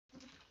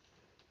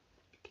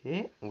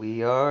Okay,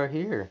 we are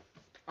here.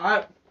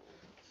 Alright,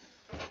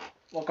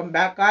 welcome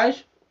back,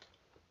 guys.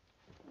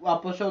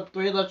 Episode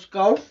 3, let's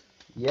go.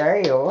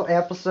 Yeah,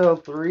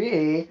 episode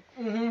 3.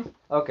 Mm-hmm.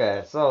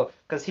 Okay, so,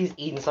 because he's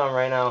eating some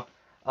right now,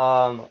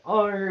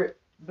 our,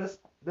 this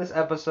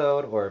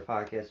episode, or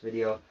podcast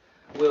video,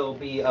 will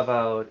be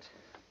about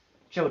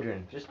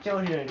children. Just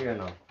children in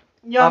general.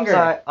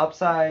 Younger.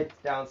 Upside,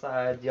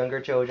 downside, younger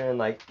children,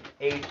 like,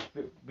 age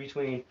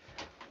between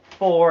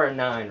 4 and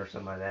 9 or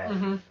something like that.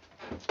 Mm-hmm.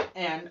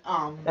 And,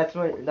 That's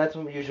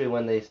usually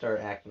when they start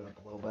acting up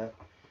a little bit.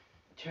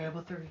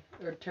 Terrible 3.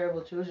 Or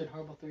terrible 2s and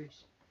horrible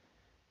 3s.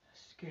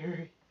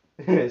 Scary.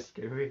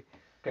 Scary.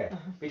 Okay,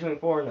 between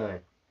 4 and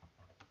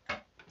 9.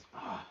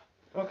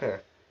 Okay.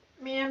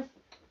 Man,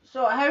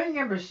 so having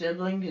younger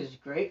siblings is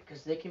great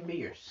because they can be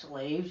your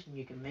slaves and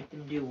you can make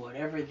them do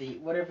whatever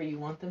you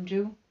want them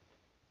to.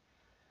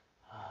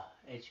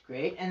 It's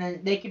great, and then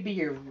they could be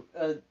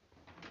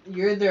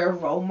you're their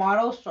role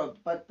model. So,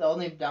 but the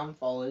only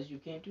downfall is you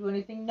can't do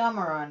anything dumb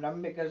around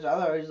them because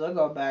otherwise they'll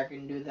go back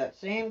and do that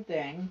same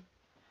thing.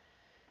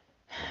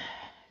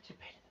 It's a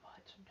pain in the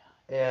butt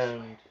sometimes.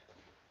 And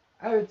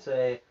I would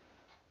say,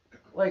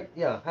 like,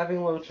 yeah,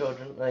 having little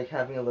children, like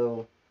having a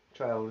little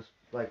child is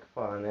like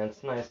fun, and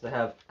it's nice to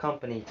have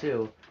company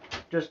too,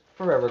 just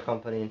forever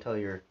company until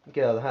you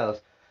get out of the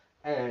house,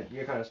 and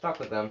you're kind of stuck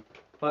with them.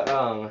 But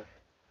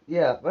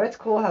yeah, but it's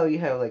cool how you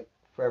have like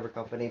forever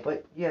company.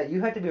 But yeah,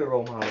 you have to be a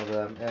role model to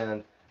them,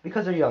 and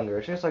because they're younger,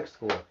 it's just like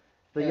school.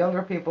 The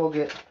younger people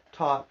get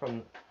taught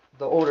from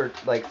the older,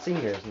 like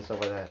seniors and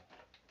stuff like that.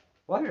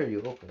 Why are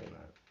you opening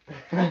that?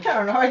 I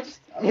don't know. I just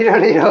You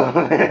don't need to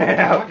open it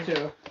I up. want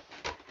to.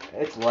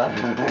 It's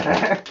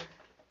left.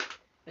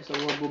 It's a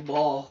rubber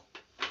ball.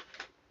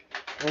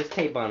 There's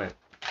tape on it.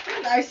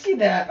 I see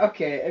that.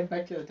 Okay, and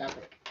back to the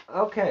topic.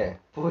 Okay.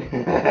 Well,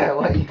 you're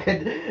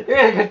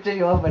gonna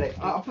continue opening.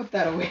 I'll put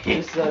that away.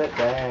 Just set it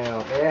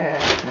down. Yeah.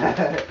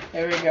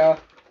 There we go.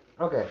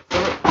 Okay.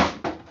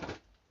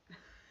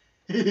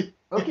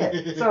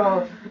 Okay.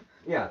 So,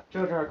 yeah,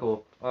 children are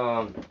cool.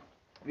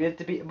 You have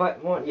to be,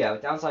 but one, yeah,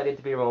 downside you have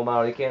to be a role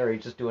model. You can't really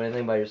just do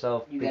anything by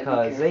yourself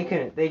because they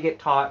get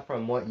taught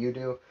from what you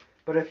do.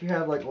 But if you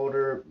have like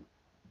older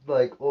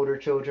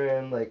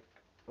children, like,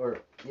 or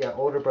yeah,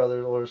 older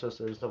brothers, older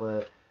sisters, stuff like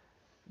that,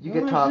 you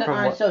get taught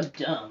from what. So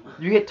dumb.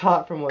 You get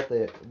taught from what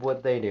they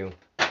do.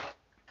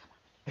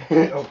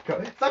 Oh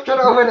God! Stop trying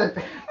to open it.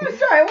 I'm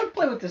sorry. I want to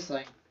play with this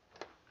thing.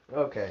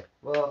 Okay.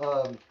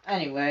 Well,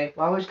 Anyway.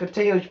 why don't we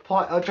continue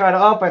try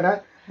to open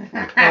it?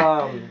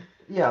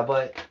 Yeah,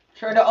 but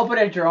Try to open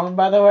a drone,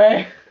 by the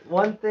way.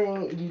 one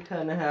thing you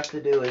kind of have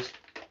to do is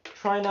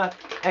try not.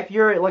 If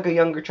you're like a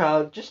younger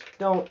child, just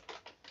don't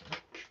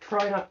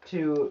try not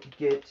to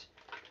get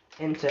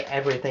into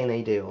everything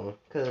they do,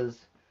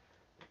 because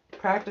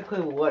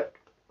practically what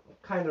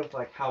kind of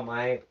like how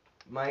my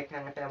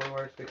kind of family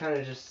works, we kind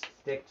of just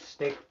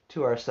stick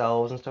to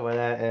ourselves and stuff like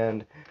that.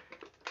 And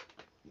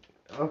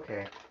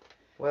okay,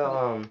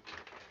 well,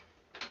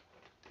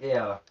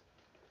 yeah,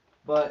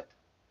 but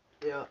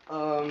yeah,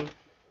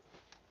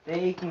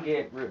 they can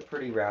get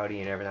pretty rowdy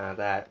and everything like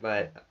that.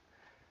 But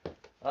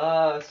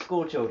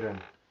school children,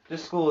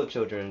 just school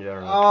children in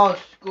general. Oh,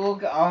 school.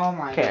 Oh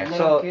my god. Okay,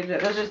 so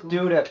there's this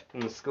dude at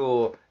in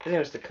school. His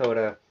name is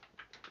Dakota.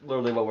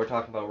 Literally what we're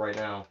talking about right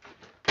now.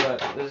 But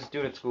there's this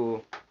dude at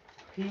school.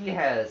 He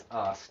has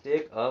a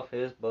stick up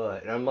his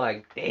butt, and I'm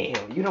like,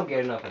 damn, you don't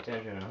get enough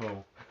attention at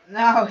home.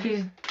 No,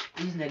 he's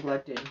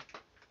neglected.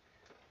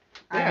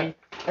 Yeah, I mean,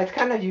 that's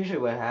kind of usually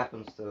what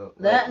happens to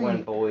like,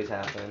 when boys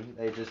happen.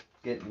 They just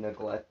get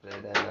neglected,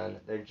 and then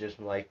they just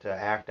like to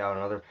act out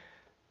another.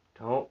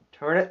 Don't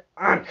turn it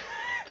on.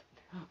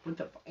 what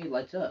the fuck? It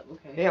lights up.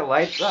 Okay. Yeah,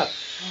 lights up.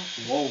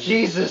 Whoa.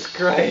 Jesus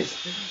Christ.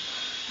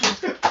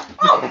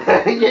 Oh,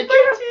 you're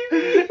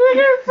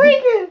gonna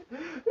freak it.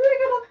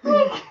 You're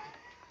gonna freak.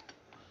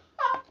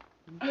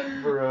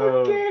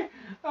 Bro. Okay.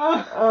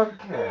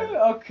 Okay.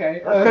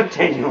 Okay. Let's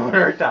continue on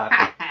our topic.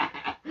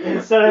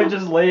 Instead of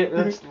just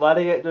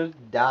letting it just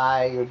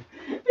die.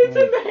 It's in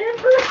the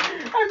hamper.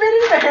 I made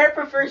it in the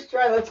hamper first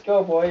try. Let's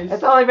go, boys.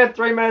 It's only been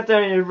 3 minutes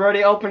and you've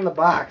already opened the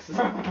box.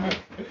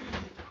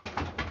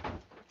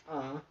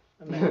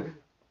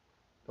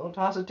 Don't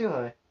toss it too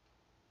high.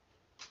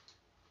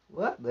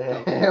 What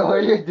the hell are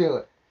you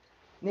doing?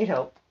 Need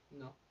help?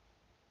 No.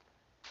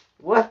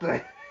 What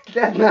the?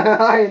 That's not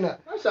high enough.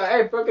 I'm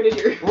sorry, I broke it in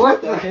your.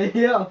 What the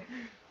hell?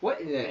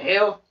 What in the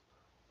hell?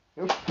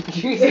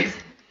 Jesus.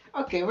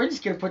 Okay, we're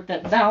just gonna put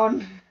that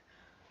down.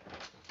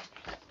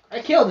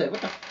 I killed it. What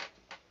the?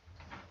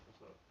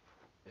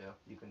 Yeah,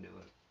 you can do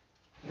it.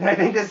 I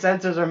think the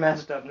sensors are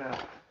messed up now.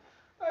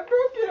 I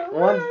broke it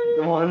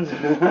already. One's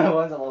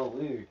a little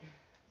weird.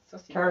 So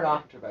Turn it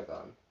off and turn it back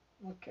on.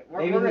 Okay.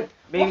 Maybe What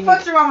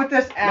fuck's wrong with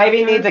this app?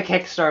 Maybe need to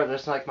kickstart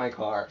this like my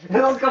car.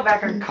 Let's go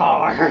back on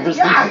cars.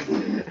 Yeah.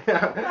 Hang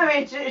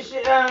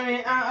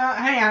on.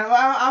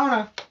 I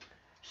wanna.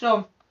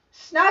 So,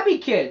 snobby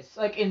kids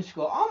like in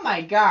school. Oh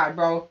my god,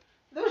 bro.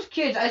 Those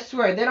kids, I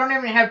swear, they don't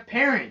even have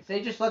parents.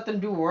 They just let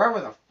them do wherever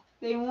the fuck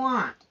they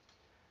want.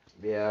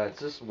 Yeah, it's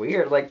just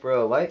weird. Like,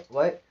 bro, like,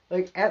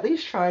 at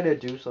least try to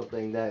do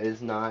something that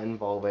is not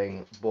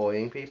involving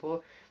bullying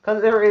people.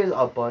 Because there is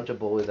a bunch of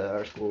bullies at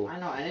our school. I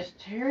know, and it's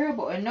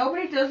terrible, and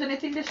nobody does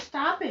anything to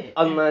stop it.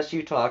 Unless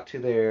you talk to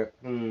their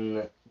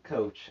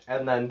coach,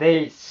 and then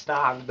they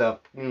stop the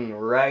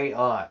right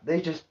up.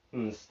 They just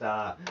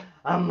stop.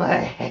 I'm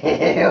like,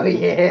 hell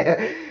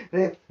yeah.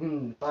 They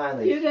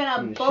finally. You're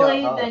gonna shut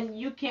bully, up. then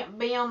you can't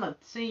be on the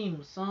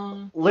team,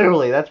 son.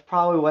 Literally, that's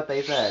probably what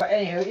they said. But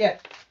anywho, yeah.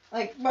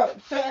 Like, bro,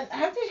 so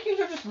half these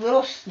kids are just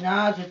little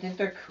snobs who think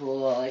they're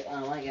cool. Like,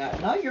 oh my god.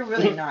 No, you're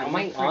really not. Oh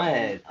my You're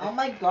freaking- god. Oh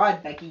my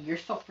god, Becky, you're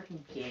so freaking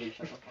gay.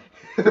 Shut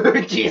the fuck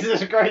up.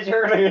 Jesus Christ,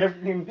 you're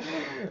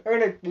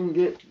gonna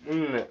get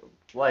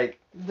like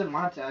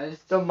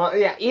Demonetized.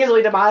 yeah,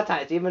 easily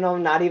demonetized, even though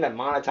I'm not even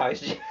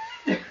monetized.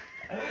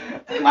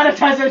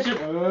 Demonetized that shit.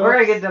 We're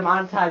gonna get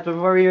demonetized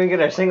before we even get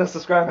a single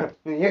subscriber.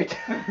 We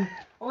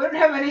don't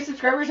have any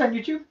subscribers on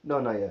YouTube. No,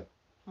 not yet.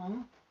 Huh?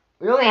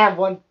 We only have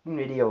one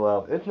video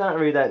up. It's not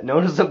really that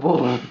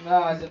noticeable.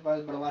 No, I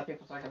suppose, but a lot of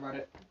people talk about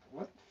it.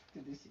 What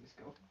did these things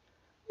go?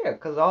 Yeah,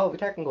 because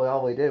technically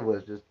all we did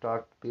was just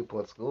talk to people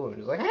at school and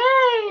just like,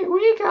 hey,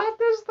 we got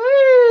this thing.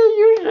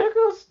 You should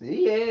go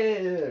see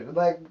it.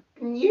 Like,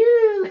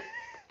 you.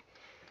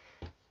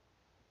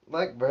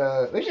 Like,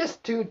 bro, we're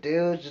just two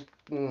dudes, just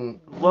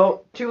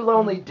two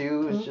lonely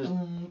dudes just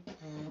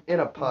in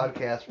a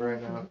podcast right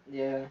now.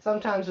 Yeah.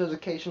 Sometimes there's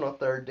occasional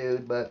third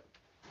dude, but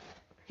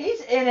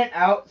He's in and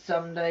out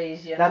some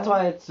days, you know? that's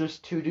why it's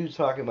just two dudes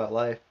talking about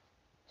life.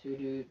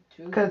 Two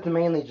Because it's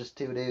mainly just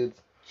two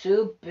dudes.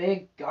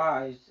 big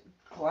guys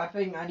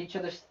clapping on each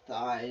other's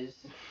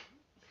thighs.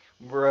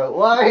 Bro,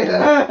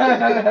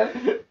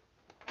 why?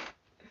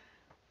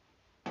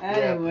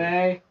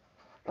 Anyway.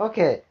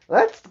 Okay,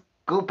 let's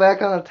go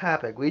back on the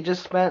topic. We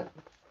just spent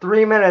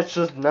 3 minutes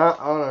just not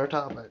on our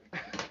topic.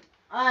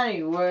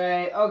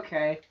 Anyway,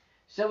 okay.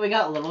 So we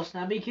got little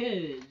snobby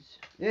kids.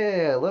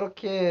 Yeah, little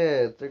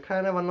kids. They're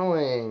kind of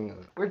annoying.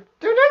 We're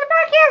doing the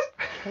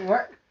podcast!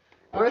 What?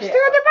 We're Okay.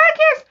 still in the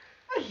podcast!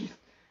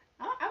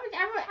 I'm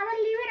gonna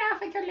leave it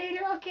off until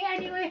later, okay,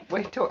 anyway.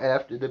 Wait till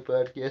after the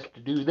podcast to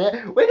do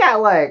that. We got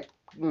like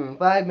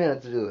 5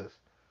 minutes to do this.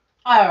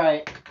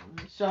 Alright,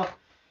 so,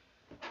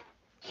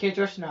 kids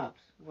are snobs.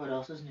 What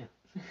else is new?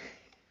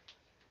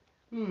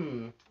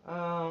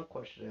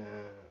 Question.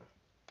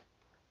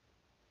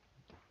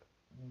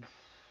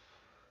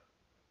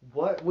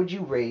 What would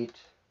you rate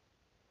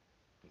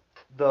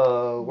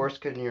the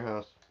worst kid in your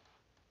house?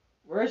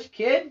 Worst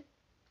kid?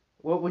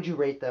 What would you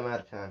rate them out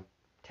of 10?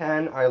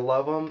 10, I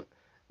love them.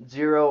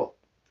 0,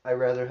 I'd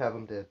rather have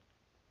them dead.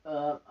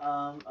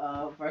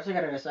 First I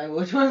gotta decide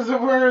which one's the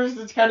worst.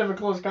 It's kind of a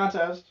close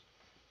contest.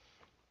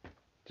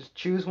 Just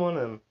choose one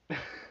and...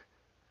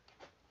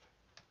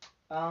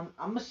 I'm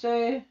gonna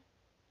say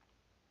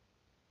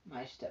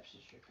my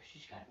stepsister, because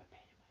she's kind of a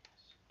pain in my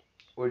ass some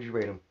days. What'd you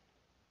rate them?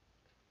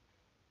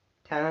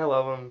 10, I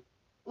love them.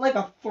 Like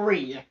a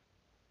 3.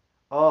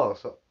 Oh,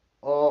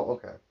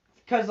 okay.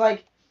 Because,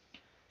 like,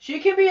 she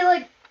can be,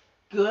 like,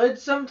 good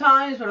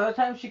sometimes, but other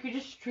times she could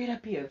just straight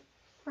up be a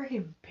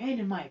freaking pain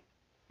in my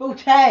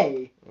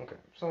booty. Okay,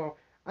 so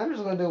I'm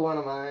just gonna do one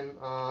of mine.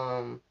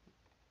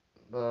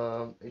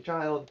 A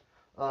child.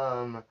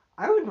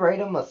 I would rate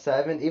him a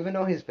 7, even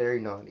though he's very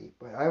naughty.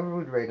 But I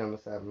would rate him a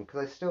 7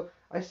 because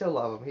I still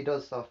love him. He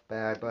does stuff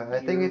bad, but I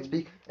think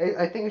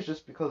it's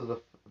just because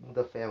of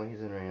the family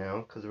he's in right now.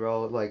 Because we're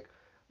all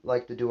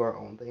like to do our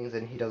own things,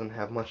 and he doesn't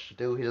have much to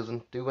do. He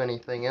doesn't do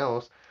anything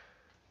else,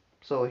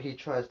 so he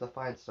tries to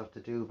find stuff to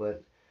do,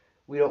 but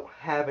we don't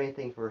have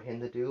anything for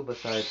him to do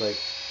besides like.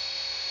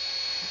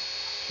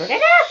 Turn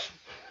it off!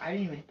 I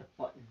didn't even hit the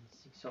buttons.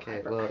 He's so Okay,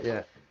 hyper. well,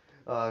 yeah.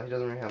 He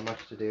doesn't really have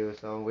much to do,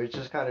 so we're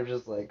just kind of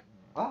just like,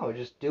 oh,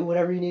 just do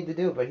whatever you need to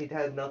do, but he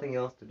has nothing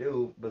else to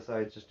do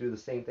besides just do the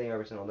same thing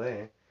every single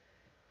day.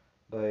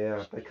 But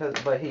yeah,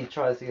 but he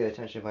tries to get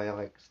attention by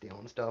like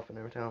stealing stuff and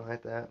everything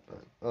like that.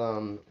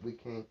 But we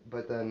can't.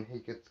 But then he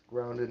gets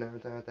grounded and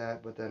everything like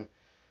that. But then,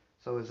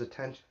 so his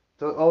attention.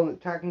 So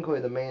technically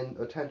the main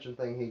attention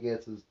thing he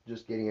gets is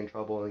just getting in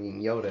trouble and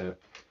getting yelled at.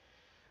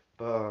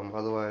 But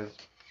otherwise,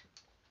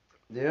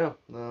 yeah.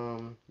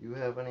 You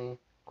have any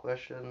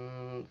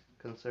questions,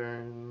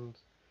 concerns?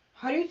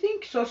 How do you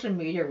think social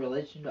media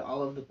relates into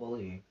all of the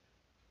bullying?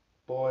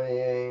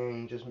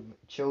 Bullying, just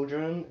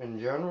children in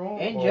general.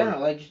 In or-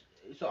 general, like,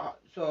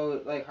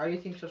 so, like, how do you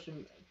think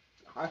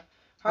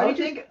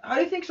how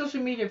do you think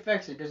social media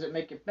affects it? Does it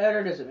make it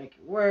better? Does it make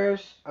it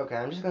worse? Okay,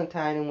 I'm just gonna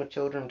tie it in with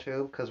children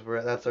too, because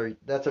that's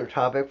our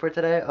topic for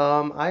today.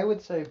 I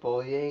would say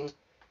bullying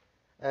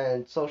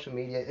and social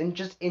media, and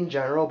just in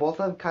general,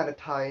 both of them kind of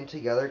tie in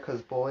together,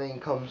 because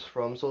bullying comes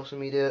from social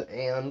media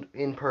and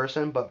in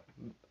person, but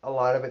a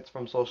lot of it's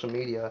from social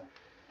media.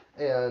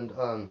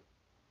 And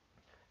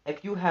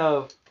if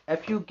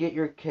you get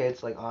your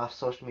kids like off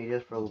social media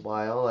for a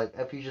while, like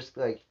if you just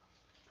like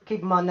keep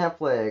them on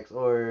Netflix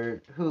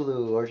or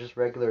Hulu or just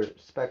regular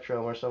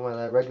Spectrum or something like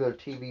that, regular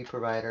TV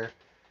provider,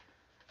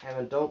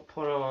 and don't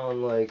put them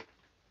on like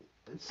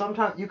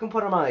sometimes you can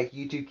put them on like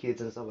YouTube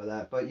Kids and stuff like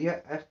that, but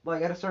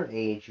like at a certain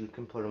age you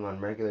can put them on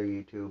regular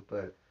YouTube,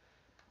 but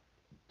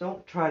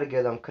don't try to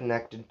get them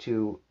connected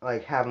to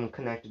like have them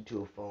connected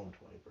to a phone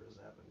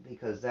 24/7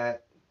 because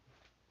that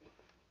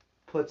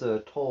puts a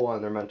toll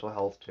on their mental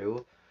health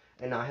too,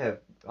 and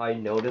I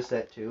noticed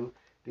that too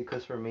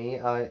because for me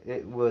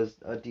it was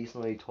a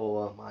decently toll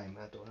on my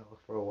mental health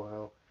for a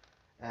while,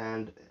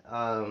 and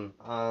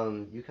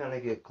you kind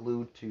of get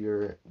glued to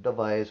your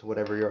device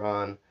whatever you're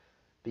on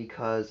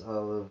because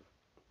of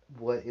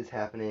what is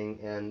happening,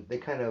 and they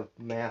kind of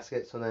mask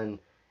it so then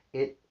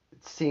it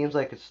seems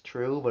like it's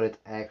true but it's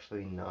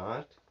actually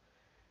not,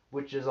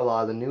 which is a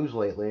lot of the news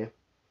lately,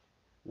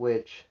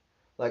 which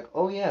like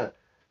oh yeah,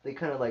 they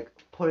kind of like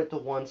put it to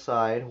one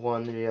side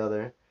one to the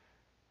other,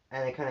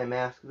 and they kind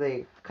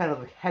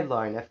of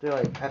headline if they're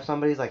like if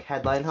somebody's like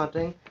headline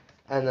hunting,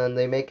 and then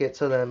they make it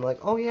so then like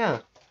oh yeah,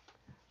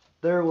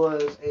 there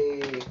was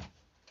a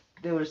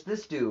there was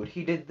this dude,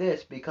 he did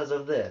this because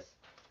of this,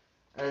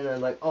 and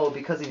then like oh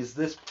because he's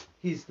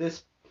he's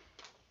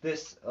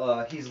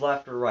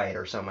left or right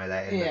or something like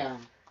that Yeah.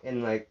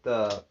 in like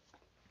the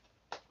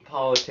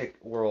politic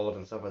world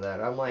and stuff like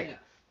that. I'm like, Yeah.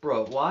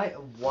 bro,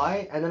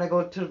 why? And then I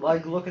go to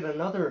like look at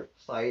another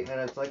site and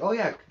it's like, oh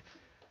yeah,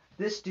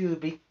 this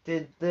dude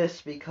did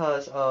this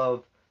because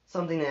of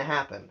something that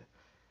happened,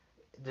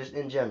 just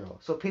in general.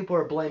 So people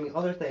are blaming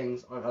other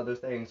things on other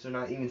things. They're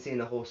not even seeing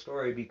the whole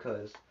story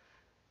because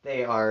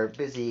they are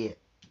busy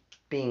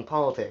being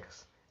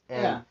politics.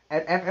 And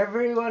if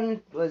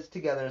everyone was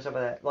together and stuff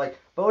like that, like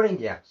voting,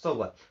 yeah, so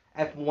what?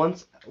 If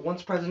once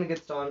president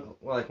gets done,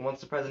 like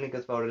once the president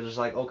gets voted, it's just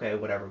like okay,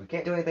 whatever. We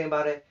can't do anything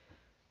about it.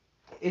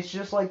 It's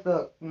just like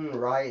the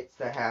riots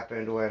that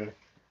happened when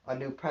a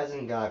new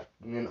president got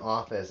in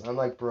office. I'm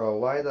like, bro,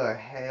 why the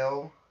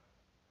hell?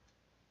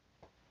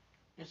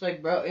 It's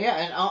like, bro, yeah,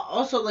 and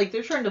also, like,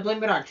 they're trying to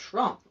blame it on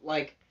Trump.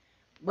 Like,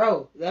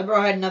 bro, that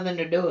bro had nothing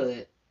to do with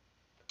it.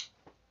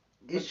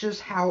 It's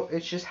just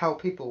how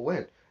people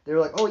went. They're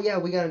like, oh yeah,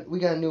 we got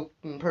a new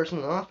person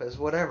in office,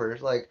 whatever.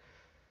 It's like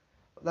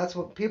that's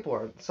what people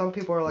are. Some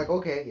people are like,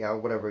 okay, yeah,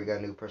 whatever, we got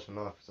a new person in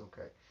office,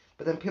 okay.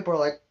 But then people are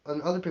like,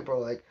 and other people are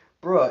like,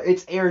 bruh,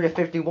 it's Area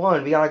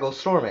 51, we gotta go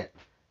storm it.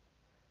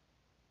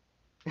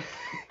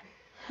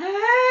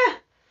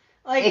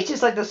 Like, it's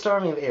just like the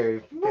storming of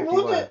Area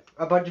 51. At,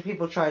 a bunch of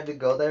people tried to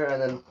go there,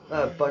 and then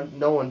but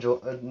no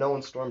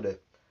one stormed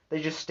it. They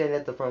just stand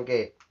at the front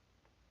gate.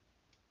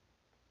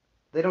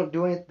 They didn't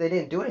do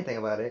anything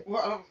about it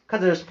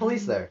because there's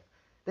police there.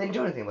 They didn't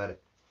do anything about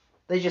it.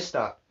 They just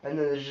stopped and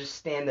then they just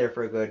stand there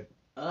for a good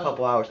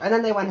couple hours, and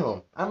then they went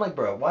home. I'm like,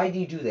 bro, why do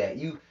you do that?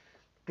 You're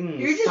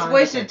just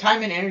wasting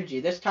time and energy.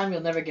 This time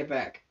you'll never get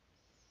back.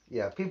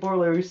 Yeah, people are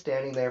literally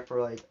standing there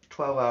for like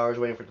 12 hours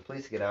waiting for the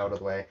police to get out of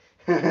the way.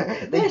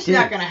 That's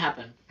not gonna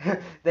happen.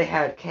 They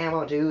had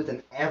camo dudes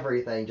and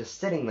everything just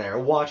sitting there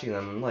watching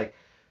them,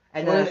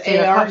 and then with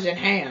ARs in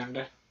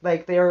hand.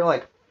 Like they were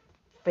like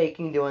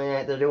faking doing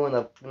it. They're doing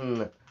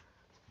the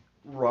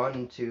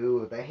run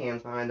too, with their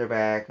hands behind their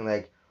back and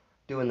like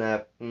doing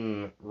that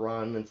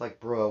run. It's like,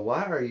 bro,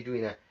 why are you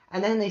doing that?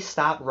 And then they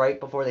stop right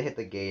before they hit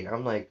the gate.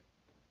 I'm like,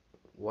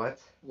 what?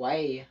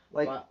 Why?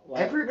 Like,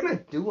 why? if you're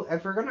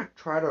gonna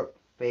try to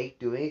fake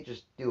doing it,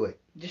 just do it.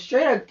 Just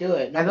straight up do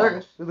it. No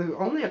and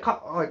only a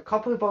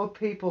couple of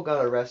people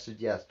got arrested,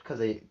 yes, because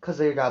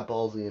they got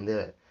ballsy and did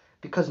it,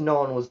 because no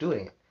one was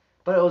doing it.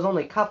 But it was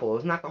only a couple. It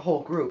was not the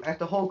whole group. If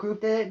the whole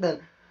group did it,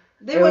 then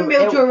they wouldn't be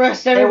able to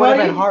arrest everybody. It would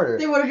have been harder.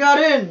 They would have got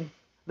in.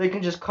 They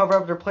can just cover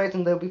up their plates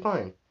and they'll be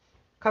fine.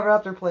 Cover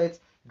up their plates,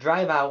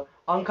 drive out,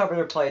 uncover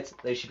their plates,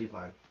 they should be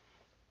fine.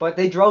 But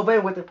they drove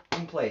in with their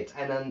plates,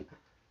 and then,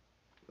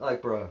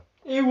 like, bro.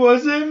 It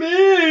wasn't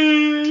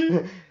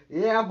me!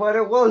 Yeah, but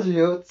it was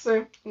you at the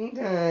same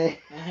time.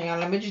 Hang on,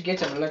 let me just get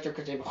some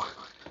electrical tape.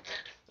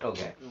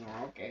 Okay.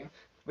 Okay.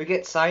 We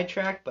get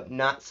sidetracked, but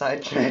not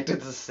sidetracked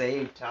at the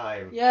same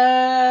time.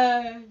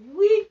 Yeah,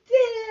 we did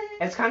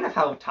it! It's kind of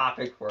how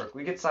topics work.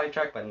 We get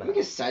sidetracked, but not. We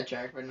get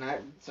sidetracked, but not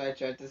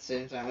sidetracked at the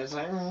same time. It's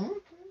like,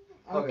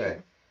 okay.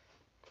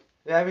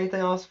 You have anything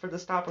else for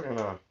this topic or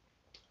not?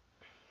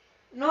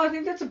 No, I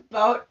think that's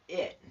about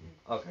it.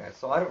 Okay,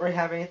 so I don't really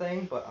have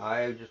anything, but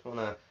I just want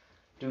to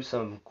do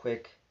some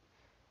quick,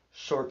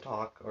 short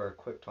talk, or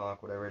quick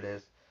talk, whatever it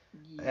is.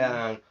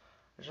 Yeah. And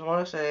I just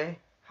want to say,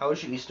 how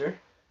was your Easter?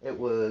 It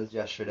was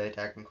yesterday,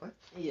 technically.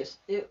 Yes,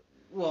 it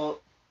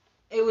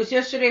was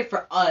yesterday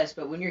for us,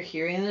 but when you're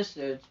hearing this,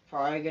 it's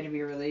probably going to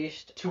be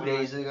released 2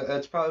 days ago.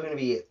 It's probably going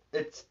to be,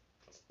 it's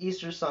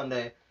Easter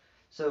Sunday,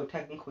 so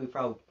technically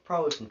probably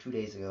from 2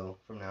 days ago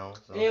from now.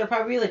 So. Yeah, it'll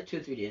probably be like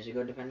 2-3 days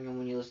ago, depending on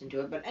when you listen to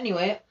it. But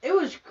anyway, it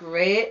was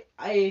great.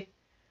 I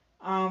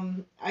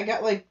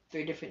got like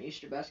 3 different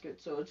Easter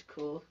baskets, so it's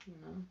cool, you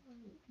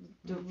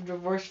know.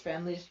 Divorced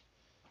families,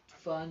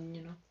 fun,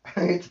 you know.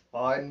 It's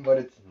fun, but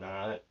it's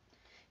not.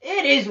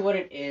 It is what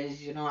it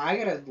is, you know. I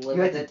gotta live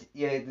with it.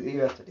 Yeah, you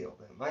have to deal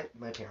with it.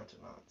 My parents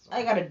are not. So.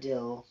 I got a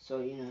deal,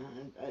 so you know,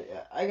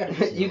 I got a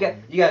deal. you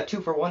got a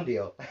 2-for-1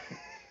 deal.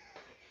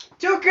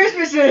 2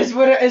 Christmases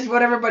is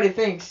what everybody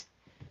thinks.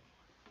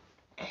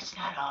 It's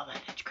not all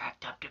that it's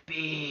cracked up to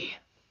be.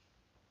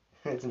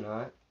 It's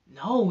not.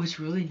 No, it's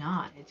really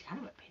not. It's kind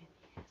of a pain in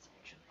the ass,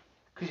 actually.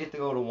 Because you have to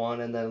go to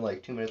one and then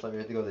like 2 minutes later you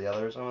have to go to the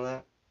other or something like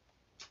that?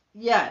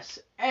 Yes,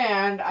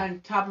 and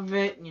on top of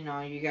it, you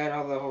know, you got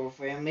all the whole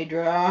family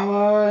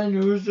drama and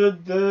who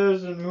said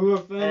this and who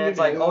offended. And it's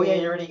like, who. oh yeah,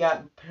 you already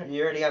got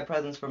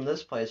presents from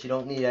this place. You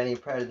don't need any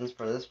presents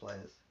for this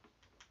place.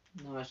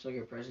 No, I still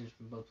get presents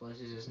from both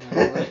places. It's not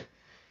really.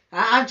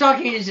 I'm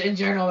talking in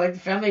general. Like the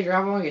family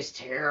drama is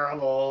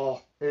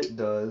terrible. It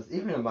does.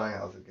 Even in my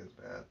house, it gets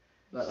bad.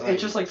 But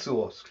It's just like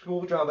school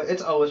drama.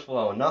 It's always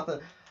flowing.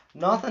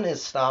 Nothing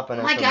is stopping.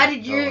 oh my god,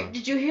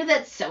 did you hear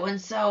that so and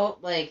so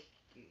like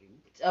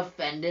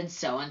offended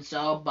so and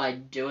so by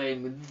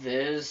doing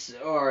this,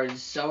 or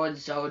so and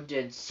so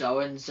did so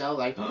and so?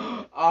 Like,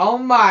 oh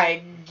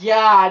my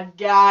god,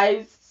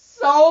 guys,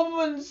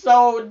 so and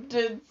so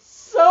did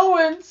so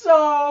and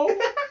so.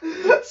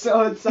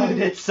 So and so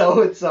did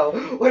so and so.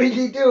 What did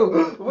he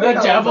do? The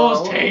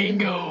devil's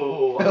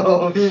tango.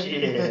 Oh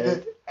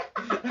shit.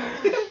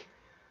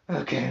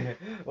 Okay.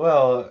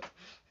 Well,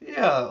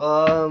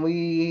 yeah.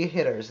 We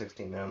hit our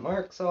 16-minute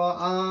mark. So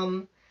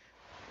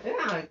yeah,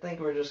 I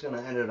think we're just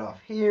gonna end it off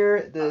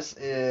here. This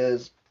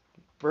is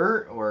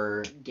Bert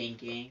or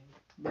Ganking.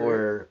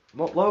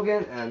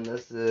 Logan, and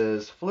this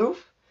is Floof.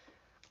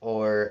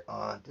 Or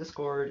on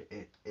Discord,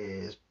 it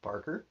is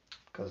Parker.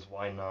 Because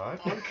why not?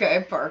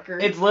 Okay, Parker.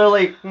 It's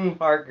literally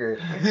Parker.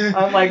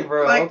 I'm like,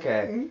 bro, like,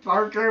 okay.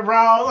 Parker,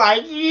 bro,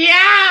 like,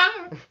 yeah!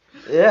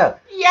 Yeah.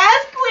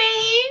 Yes,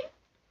 queen!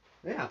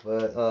 Yeah,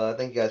 but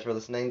thank you guys for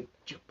listening.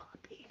 You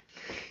puppy.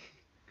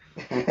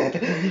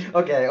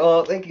 Okay,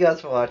 well, thank you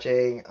guys for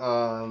watching.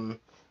 Or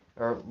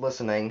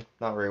listening,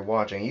 not really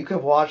watching. You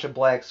could watch a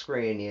black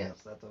screen,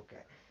 yes, that's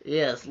okay.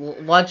 Yes,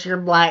 watch your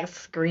black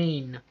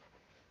screen.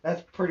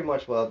 That's pretty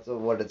much what it's all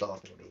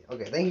going to be.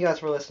 Okay, thank you guys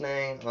for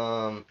listening.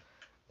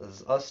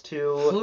 This is us two.